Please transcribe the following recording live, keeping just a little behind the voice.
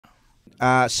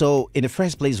So in the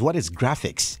first place, what is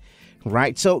graphics?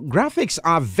 Right? So graphics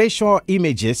are visual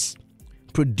images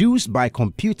produced by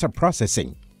computer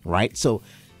processing. Right? So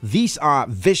these are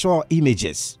visual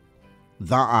images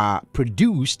that are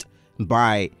produced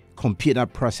by computer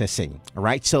processing.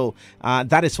 Right? So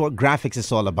that is what graphics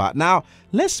is all about. Now,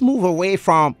 let's move away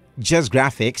from just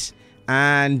graphics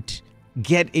and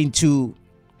get into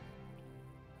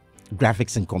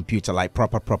graphics and computer, like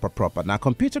proper. Now,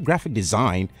 computer graphic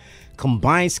design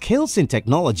combines skills in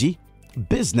technology,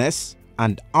 business,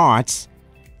 and arts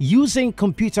using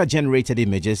computer-generated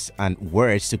images and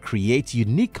words to create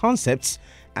unique concepts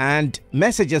and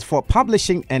messages for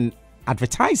publishing and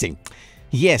advertising.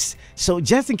 Yes, so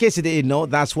just in case you didn't know,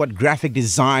 that's what graphic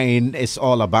design is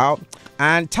all about.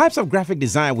 And types of graphic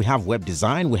design, we have web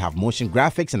design, we have motion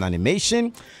graphics and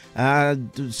animation.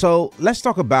 So let's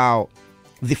talk about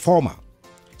the former.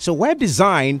 So web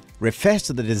design refers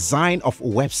to the design of a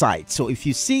website. So if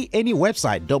you see any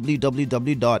website,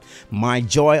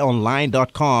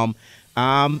 www.myjoyonline.com,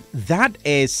 that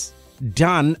is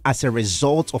done as a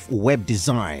result of web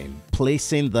design,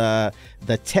 placing the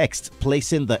text,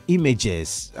 placing the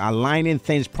images, aligning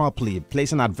things properly,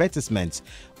 placing advertisements.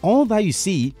 All that you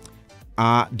see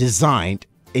are designed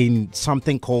in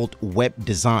something called web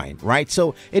design, right?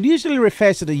 So it usually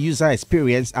refers to the user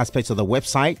experience aspects of the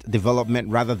website development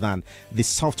rather than the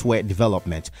software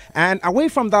development. And away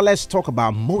from that, let's talk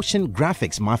about motion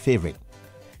graphics, my favorite.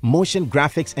 Motion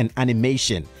graphics and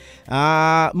animation.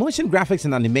 Motion graphics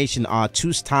and animation are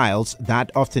two styles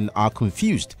that often are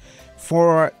confused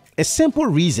for a simple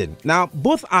reason. Now,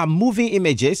 both are moving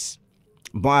images,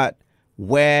 but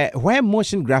where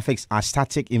motion graphics are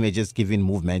static images giving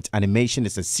movement, animation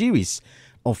is a series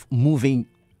of moving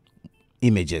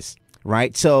images,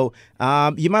 right? So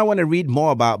you might want to read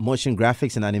more about motion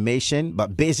graphics and animation,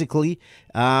 but basically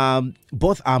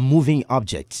both are moving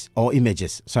objects or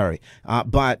images,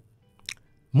 but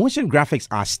motion graphics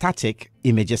are static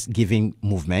images giving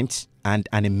movement, and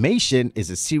animation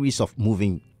is a series of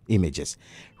moving images,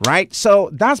 right? So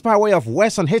that's by way of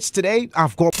wordz on Hitz today.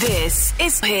 I've got... This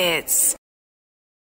is Hitz.